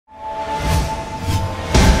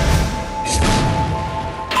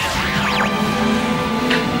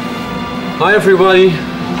Hi everybody,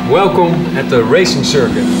 welcome at the racing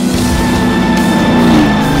circuit.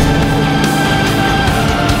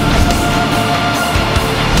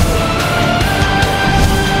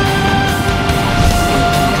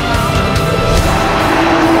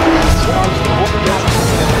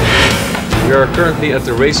 We are currently at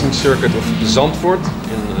the racing circuit of Zandvoort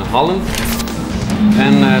in Holland,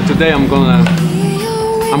 and today I'm gonna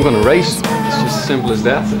race. It's just as simple as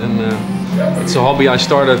that, and it's a hobby I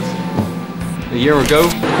started a year ago.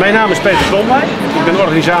 Mijn naam is Peter Blomwijk. Ik ben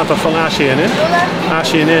organisator van ACNN.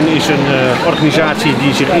 ACNN is een organisatie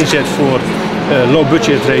die zich inzet voor low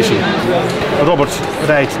budget racing. Robert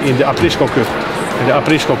rijdt in de Aprisco Cup. En de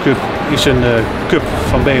Aprisco Cup is een cup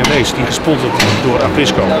van BMW's die gesponsord wordt door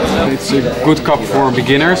Aprisco. It's a good cup for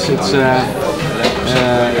beginners. It's a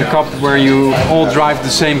cup where you all drive the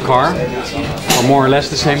same car, or more or less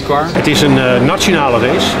the same car. Het is een nationale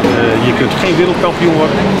race. Je kunt geen wereldkampioen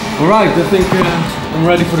worden. Alright, I think I'm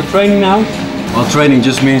ready for the training now. Well, training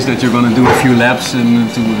just means that you're going to do a few laps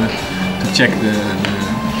and to check the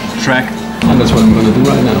track. And that's what I'm going to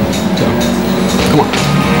do right now. So, come on.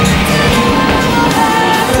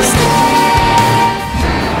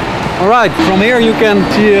 Alright, from here you can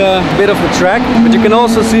see a bit of the track, but you can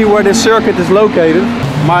also see where the circuit is located.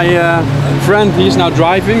 My friend, he's now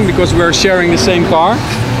driving because we're sharing the same car.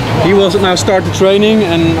 He will now start the training,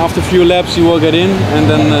 and after a few laps he will get in, and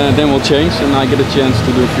then we'll change and I get a chance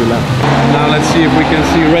to do a few laps. Now let's see if we can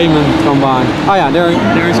see Raymond come by. Oh yeah,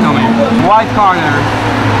 there he's coming. White car there.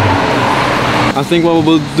 I think what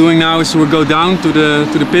we'll be doing now is we'll go down to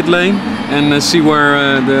the pit lane and see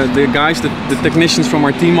where the guys, the technicians from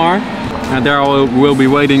our team are. And there we'll be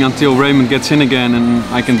waiting until Raymond gets in again and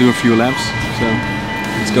I can do a few laps. So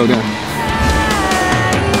let's go there.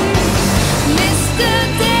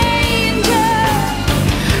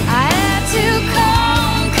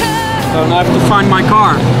 So now I have to find my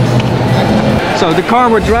car. So the car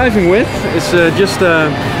we're driving with is just a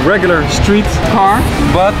regular street car,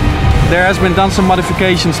 but there has been done some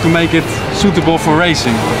modifications to make it suitable for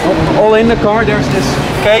racing. All in the car there's this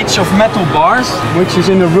cage of metal bars, which is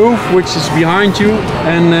in the roof, which is behind you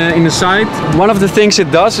and in the side. One of the things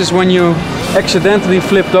it does is when you accidentally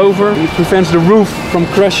flipped over, it prevents the roof from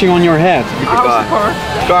crashing on your head. How's the car?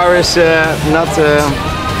 The car is not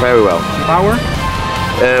very well. Power?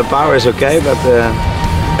 Power is okay, but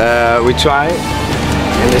we try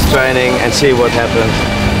in this training and see what happens.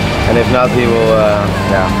 And if not, he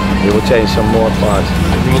will change some more parts.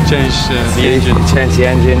 He will change the engine. Change the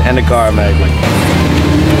engine and the car maybe.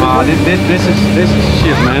 This is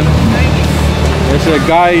shit, man. There's a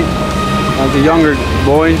guy, like a younger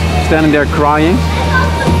boy, standing there crying.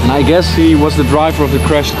 And I guess he was the driver of the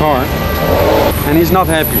crashed car. And he's not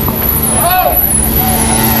happy.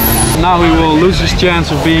 Now he will lose his chance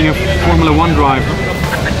of being a Formula 1 driver.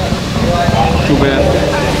 Too bad.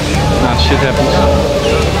 Nah, shit happens.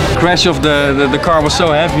 The crash of the car was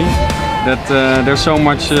so heavy that there's so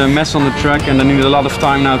much mess on the track, and I needed a lot of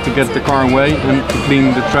time now to get the car away and to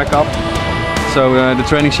clean the track up. So the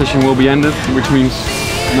training session will be ended, which means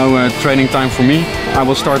no training time for me. I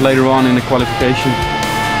will start later on in the qualification.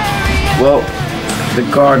 Well, the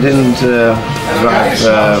car didn't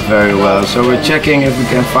drive very well, so we're checking if we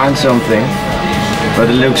can find something, but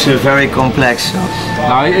it looks very complex.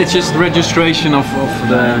 No, it's just registration of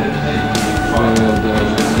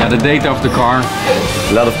the data of the car.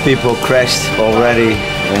 A lot of people crashed already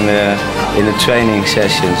in the training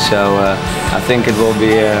session, so I think it will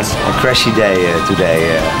be a crashy day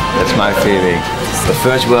today. That's my feeling. But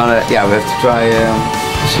first we have to try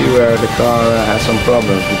to see where the car has some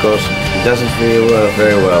problems, because it doesn't feel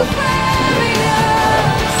very well.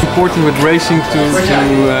 It's important with racing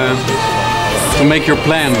to make your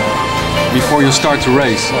plan before you start to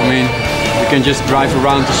race. I mean, you can just drive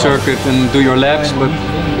around the circuit and do your laps, but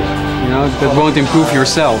you know, that won't improve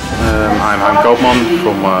yourself. I'm Hein Koopman,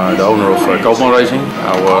 from the owner of Koopman Racing.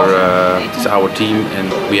 It's our team,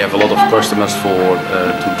 and we have a lot of customers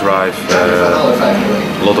to drive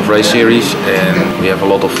a lot of race series, and we have a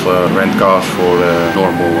lot of rent cars for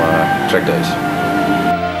normal track days.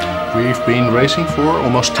 We've been racing for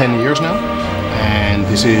almost 10 years now, and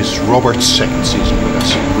this is Robert's second season with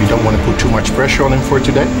us. We don't want to put too much pressure on him for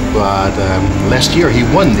today, but last year he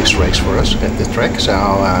won this race for us at the track, so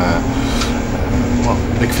well,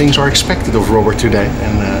 big things are expected of Robert today,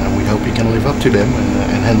 and we hope he can live up to them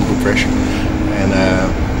and handle the pressure and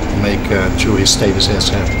make true his status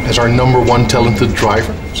as our #1 talented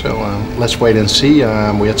driver. So let's wait and see.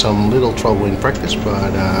 We had some little trouble in practice,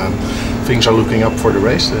 but things are looking up for the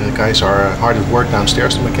race. The guys are hard at work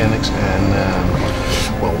downstairs, the mechanics, and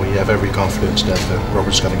well, we have every confidence that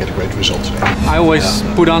Robert's going to get a great result today. I always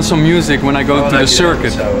put on some music when I go to the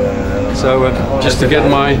circuit. So just to get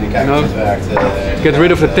my, get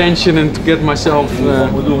rid of the tension and to get myself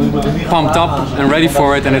pumped up and ready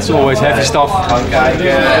for it. And it's always heavy stuff.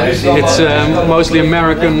 It's mostly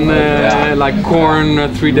American, like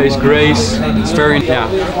Korn, 3 Days Grace. It's very,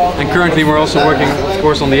 And currently we're also working, of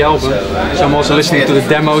course, on the album. So I'm also listening to the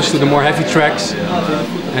demos, to the more heavy tracks.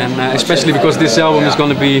 And especially because this album is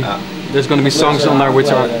going to be, there's going to be songs on there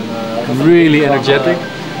which are really energetic.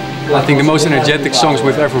 I think the most energetic songs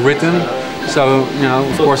we've ever written. So,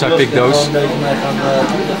 of course I picked those.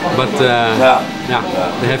 But the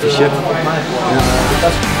heavy shit.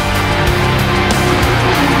 Yeah.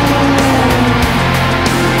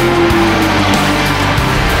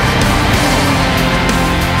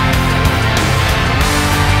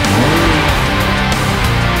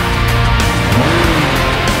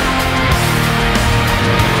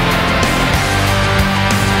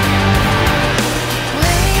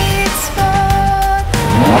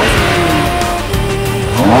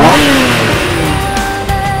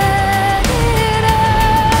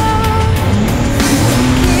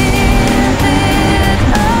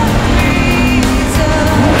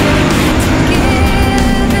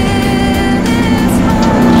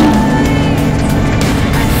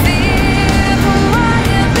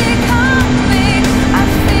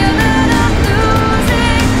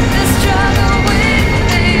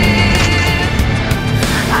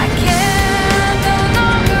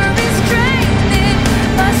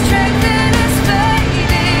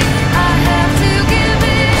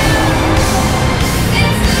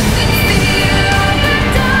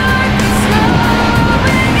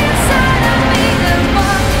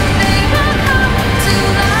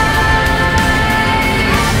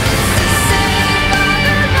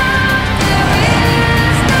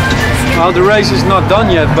 Well, the race is not done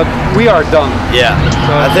yet, but we are done. Yeah,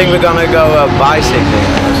 so I think we're gonna go bicycling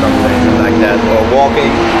or something like that, or walking,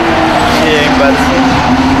 skiing, but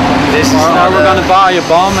this is not... We're gonna buy a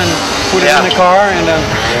bomb and put it in the car and then...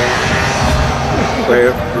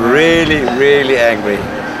 We're really, really angry.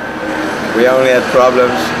 We only had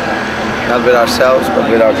problems, not with ourselves, but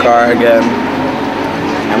with our car again.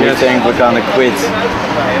 And we think we're gonna quit.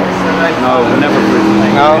 No, we never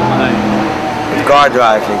quit. No? With car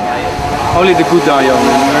driving. Only the good die,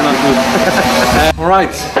 we're not good.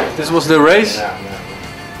 Alright, this was the race.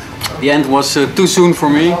 The end was too soon for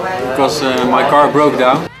me because my car broke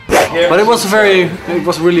down. But it was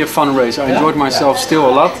really a fun race. I enjoyed myself still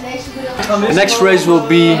a lot. The next race will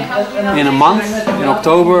be in a month, in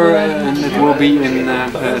October, and it will be in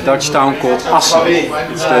a Dutch town called Assen.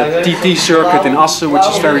 It's the TT circuit in Assen, which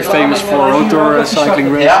is very famous for rotor cycling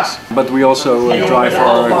races. But we also drive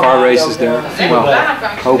our car races there. Well,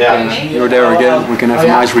 hope you're there again. We can have a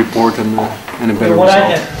nice report and a better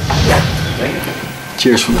result.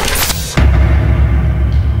 Cheers for that.